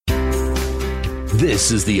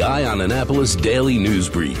This is the Eye on Annapolis Daily News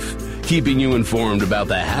Brief, keeping you informed about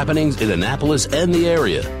the happenings in Annapolis and the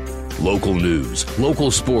area. Local news,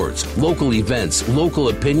 local sports, local events, local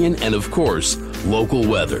opinion, and of course, local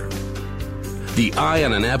weather. The Eye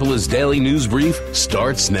on Annapolis Daily News Brief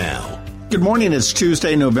starts now. Good morning. It's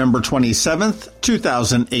Tuesday, November 27th,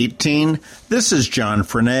 2018. This is John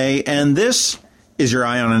Frenaye, and this is your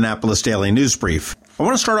Eye on Annapolis Daily News Brief. I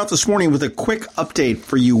want to start off this morning with a quick update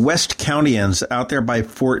for you West Countyans out there by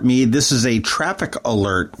Fort Meade. This is a traffic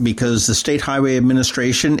alert because the State Highway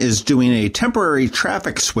Administration is doing a temporary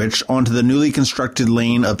traffic switch onto the newly constructed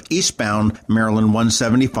lane of eastbound Maryland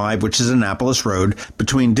 175, which is Annapolis Road,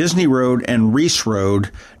 between Disney Road and Reese Road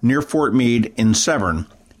near Fort Meade in Severn.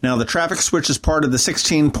 Now, the traffic switch is part of the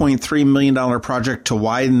 $16.3 million project to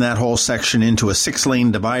widen that whole section into a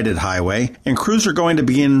 6-lane divided highway, and crews are going to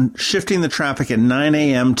begin shifting the traffic at 9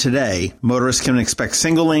 a.m. today. Motorists can expect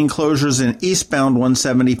single-lane closures in eastbound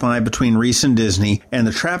 175 between Reese and Disney, and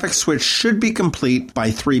the traffic switch should be complete by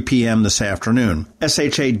 3 p.m. this afternoon.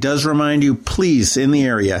 SHA does remind you, please, in the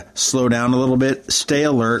area, slow down a little bit, stay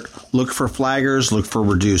alert, look for flaggers, look for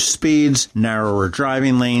reduced speeds, narrower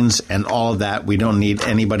driving lanes, and all of that. We don't need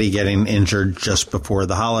anybody getting injured just before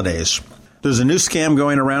the holidays. There's a new scam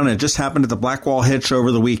going around. It just happened at the Blackwall Hitch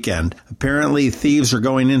over the weekend. Apparently, thieves are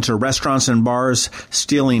going into restaurants and bars,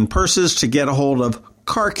 stealing purses to get a hold of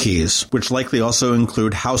car keys, which likely also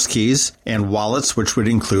include house keys, and wallets, which would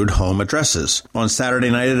include home addresses. On Saturday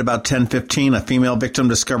night at about 10:15, a female victim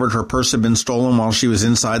discovered her purse had been stolen while she was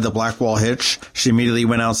inside the Blackwall Hitch. She immediately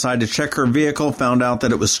went outside to check her vehicle, found out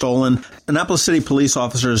that it was stolen. Annapolis City police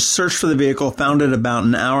officers searched for the vehicle, found it about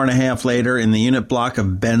an hour and a half later in the unit block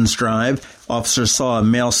of Ben's Drive. Officers saw a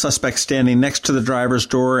male suspect standing next to the driver's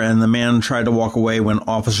door, and the man tried to walk away when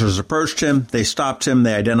officers approached him. They stopped him.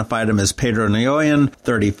 They identified him as Pedro Nguyen,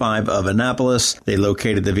 35 of Annapolis. They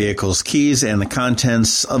located the vehicle's keys and the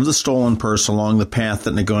contents of the stolen purse along the path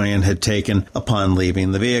that Nguyen had taken upon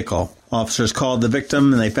leaving the vehicle. Officers called the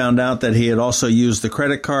victim, and they found out that he had also used the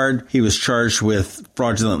credit card. He was charged with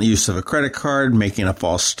fraudulent use of a credit card, making a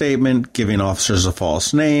false statement, giving officers a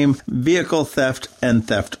false name, vehicle theft, and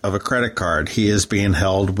theft of a credit card. He is being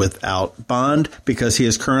held without bond because he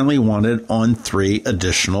is currently wanted on 3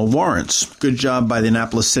 additional warrants. Good job by the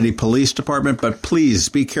Annapolis City Police Department, but please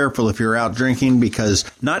be careful if you're out drinking because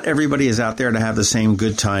not everybody is out there to have the same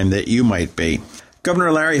good time that you might be.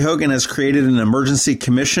 Governor Larry Hogan has created an emergency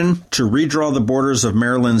commission to redraw the borders of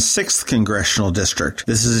Maryland's 6th congressional district.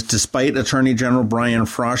 This is despite Attorney General Brian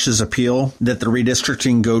Frosch's appeal that the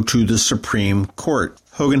redistricting go to the Supreme Court.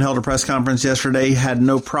 Hogan held a press conference yesterday, had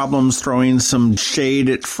no problems throwing some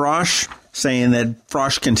shade at Frosch, saying that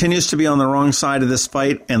Frosch continues to be on the wrong side of this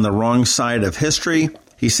fight and the wrong side of history.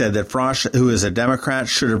 He said that Frosch, who is a Democrat,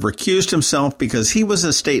 should have recused himself because he was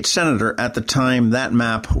a state senator at the time that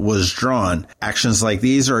map was drawn. Actions like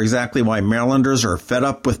these are exactly why Marylanders are fed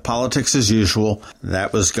up with politics as usual.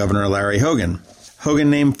 That was Governor Larry Hogan.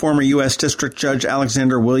 Hogan named former U.S. District Judge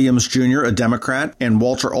Alexander Williams, Jr., a Democrat, and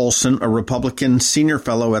Walter Olson, a Republican senior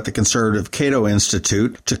fellow at the conservative Cato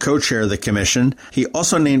Institute, to co-chair the commission. He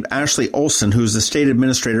also named Ashley Olson, who's the state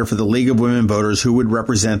administrator for the League of Women Voters, who would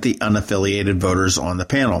represent the unaffiliated voters on the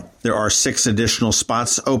panel. There are 6 additional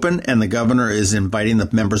spots open, and the governor is inviting the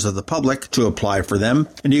members of the public to apply for them.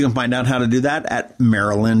 And you can find out how to do that at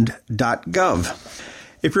maryland.gov.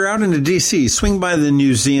 If you're out into D.C., swing by the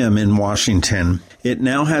museum in Washington. It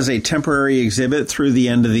now has a temporary exhibit through the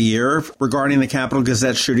end of the year regarding the Capitol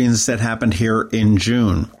Gazette shootings that happened here in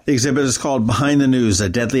June. The exhibit is called Behind the News, a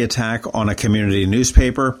Deadly Attack on a Community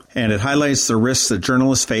Newspaper, and it highlights the risks that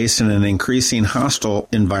journalists face in an increasing hostile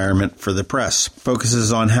environment for the press.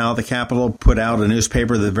 Focuses on how the Capitol put out a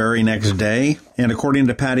newspaper the very next day. And according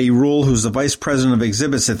to Patty Rule, who's the vice president of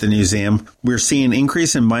exhibits at the museum, we're seeing an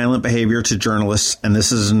increase in violent behavior to journalists, and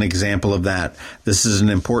this is an example of that. This is an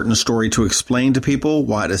important story to explain to people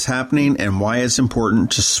what is happening and why it's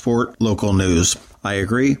important to support local news. I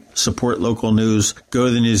agree. Support local news. Go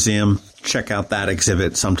to the museum. Check out that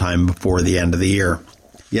exhibit sometime before the end of the year.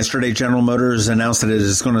 Yesterday, General Motors announced that it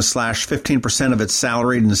is going to slash 15% of its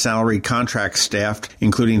salaried and salaried contract staff,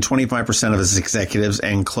 including 25% of its executives,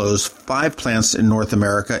 and close 5 plants in North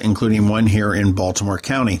America, including one here in Baltimore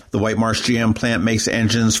County. The White Marsh GM plant makes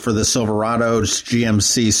engines for the Silverado,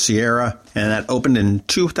 GMC Sierra, and that opened in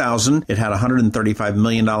 2000. It had a $135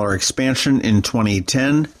 million expansion in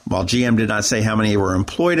 2010. While GM did not say how many were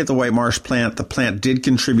employed at the White Marsh plant, the plant did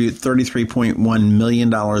contribute $33.1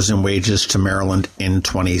 million in wages to Maryland in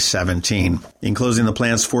 2017. In closing the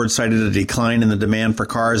plants, Ford cited a decline in the demand for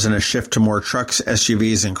cars and a shift to more trucks,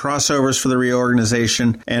 SUVs, and crossovers for the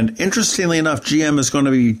reorganization. And interestingly, Interestingly enough, GM is going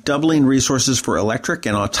to be doubling resources for electric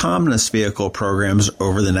and autonomous vehicle programs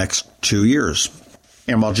over the next 2 years.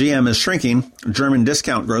 And while GM is shrinking, German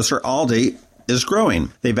discount grocer Aldi is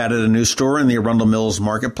growing. They've added a new store in the Arundel Mills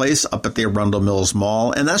Marketplace up at the Arundel Mills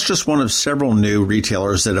Mall, and that's just one of several new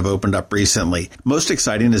retailers that have opened up recently. Most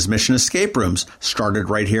exciting is Mission Escape Rooms. Started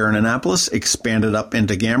right here in Annapolis, expanded up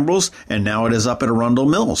into Gambrills, and now it is up at Arundel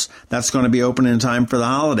Mills. That's going to be open in time for the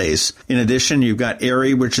holidays. In addition, you've got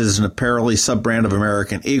Aerie, which is an apparel sub-brand of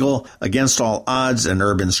American Eagle, Against All Odds, an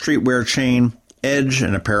urban streetwear chain, Edge,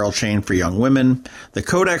 an apparel chain for young women, the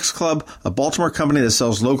Codex Club, a Baltimore company that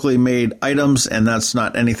sells locally made items, and that's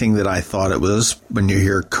not anything that I thought it was when you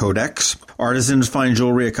hear Codex. Artisans Fine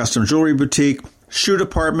Jewelry, a custom jewelry boutique, Shoe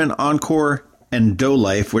Department, Encore, and Dough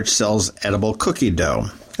Life, which sells edible cookie dough.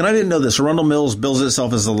 And I didn't know this. Arundel Mills bills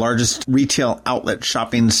itself as the largest retail outlet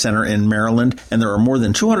shopping center in Maryland, and there are more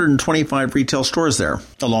than 225 retail stores there,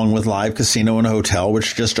 along with Live Casino and Hotel,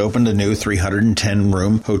 which just opened a new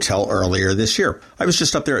 310-room hotel earlier this year. I was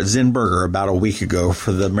just up there at Zinn Burger about a week ago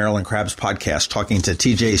for the Maryland Crabs podcast, talking to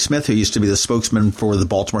TJ Smith, who used to be the spokesman for the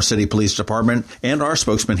Baltimore City Police Department and our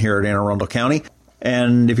spokesman here at Anne Arundel County.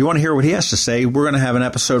 And if you want to hear what he has to say, we're going to have an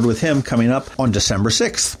episode with him coming up on December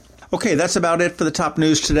 6th. Okay, that's about it for the top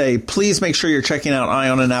news today. Please make sure you're checking out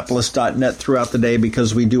eyeonannapolis.net throughout the day,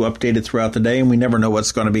 because we do update it throughout the day and we never know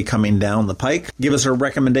what's going to be coming down the pike. Give us a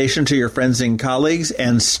recommendation to your friends and colleagues,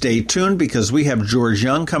 and stay tuned because we have George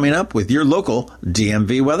Young coming up with your local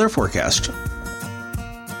DMV weather forecast.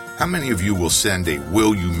 How many of you will send a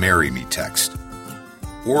 "Will you marry me" text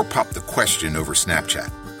or pop the question over Snapchat?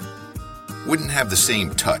 Wouldn't have the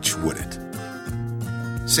same touch, would it?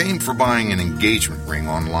 Same for buying an engagement ring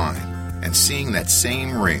online and seeing that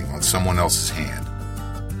same ring on someone else's hand.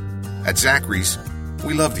 At Zachary's,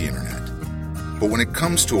 we love the internet. But when it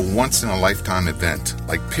comes to a once-in-a-lifetime event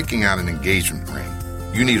like picking out an engagement ring,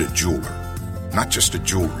 you need a jeweler, not just a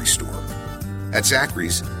jewelry store. At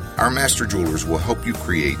Zachary's, our master jewelers will help you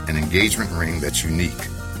create an engagement ring that's unique,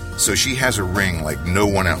 so she has a ring like no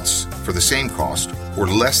one else for the same cost or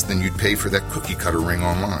less than you'd pay for that cookie-cutter ring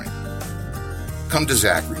online. Come to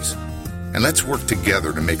Zachary's, and let's work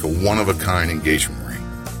together to make a one-of-a-kind engagement ring.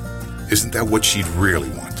 Isn't that what she'd really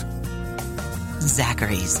want?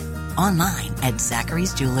 Zachary's. Online at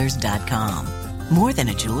zacharysjewelers.com. More than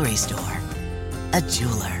a jewelry store. A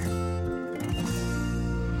jeweler.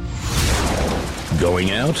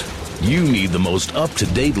 Going out? You need the most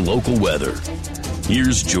up-to-date local weather.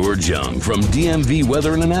 Here's George Young from DMV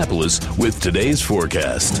Weather in Annapolis with today's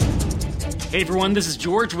forecast. Hey everyone, this is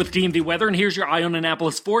George with DMV Weather, and here's your Eye on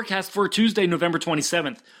Annapolis forecast for Tuesday, November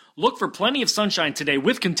 27th. Look for plenty of sunshine today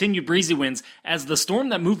with continued breezy winds as the storm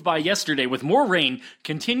that moved by yesterday with more rain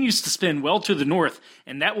continues to spin well to the north,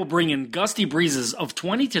 and that will bring in gusty breezes of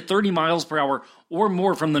 20 to 30 miles per hour or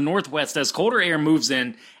more from the northwest as colder air moves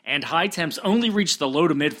in, and high temps only reach the low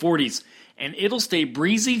to mid 40s. And it'll stay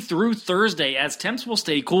breezy through Thursday as temps will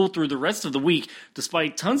stay cool through the rest of the week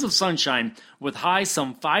despite tons of sunshine, with highs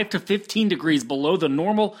some 5 to 15 degrees below the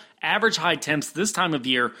normal average high temps this time of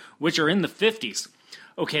year, which are in the 50s.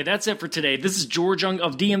 Okay, that's it for today. This is George Young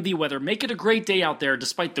of DMV Weather. Make it a great day out there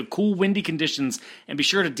despite the cool, windy conditions, and be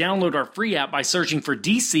sure to download our free app by searching for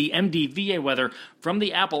DCMDVA Weather from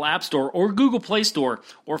the Apple App Store or Google Play Store,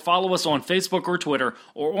 or follow us on Facebook or Twitter,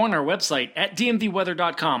 or on our website at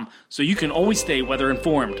dmvweather.com so you can always stay weather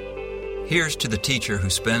informed. Here's to the teacher who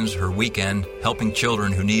spends her weekend helping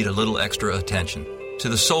children who need a little extra attention. To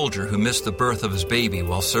the soldier who missed the birth of his baby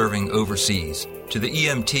while serving overseas. To the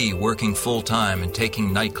EMT working full-time and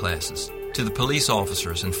taking night classes. To the police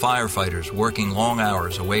officers and firefighters working long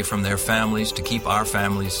hours away from their families to keep our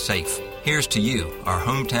families safe. Here's to you, our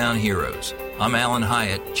hometown heroes. I'm Alan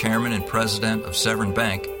Hyatt, Chairman and President of Severn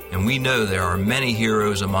Bank, and we know there are many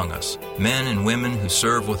heroes among us. Men and women who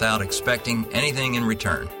serve without expecting anything in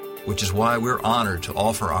return. Which is why we're honored to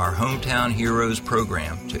offer our Hometown Heroes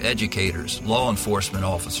program to educators, law enforcement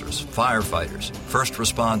officers, firefighters, first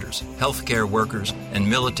responders, healthcare workers, and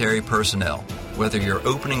military personnel. Whether you're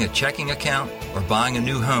opening a checking account or buying a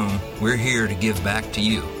new home, we're here to give back to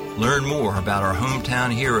you. Learn more about our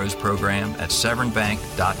Hometown Heroes program at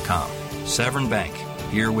severnbank.com. Severn Bank,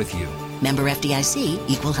 here with you. Member FDIC,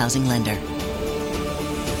 Equal Housing Lender.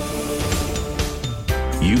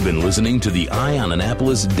 You've been listening to the Eye on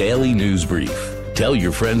Annapolis Daily News Brief. Tell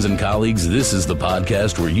your friends and colleagues this is the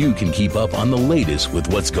podcast where you can keep up on the latest with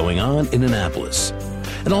what's going on in Annapolis.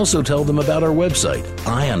 And also tell them about our website,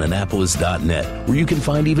 eyeonannapolis.net, where you can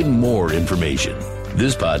find even more information.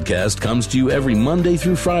 This podcast comes to you every Monday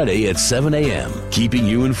through Friday at 7 a.m., keeping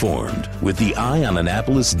you informed with the Eye on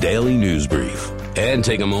Annapolis Daily News Brief. And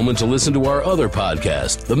take a moment to listen to our other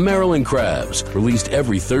podcast, The Maryland Crabs, released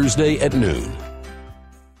every Thursday at noon.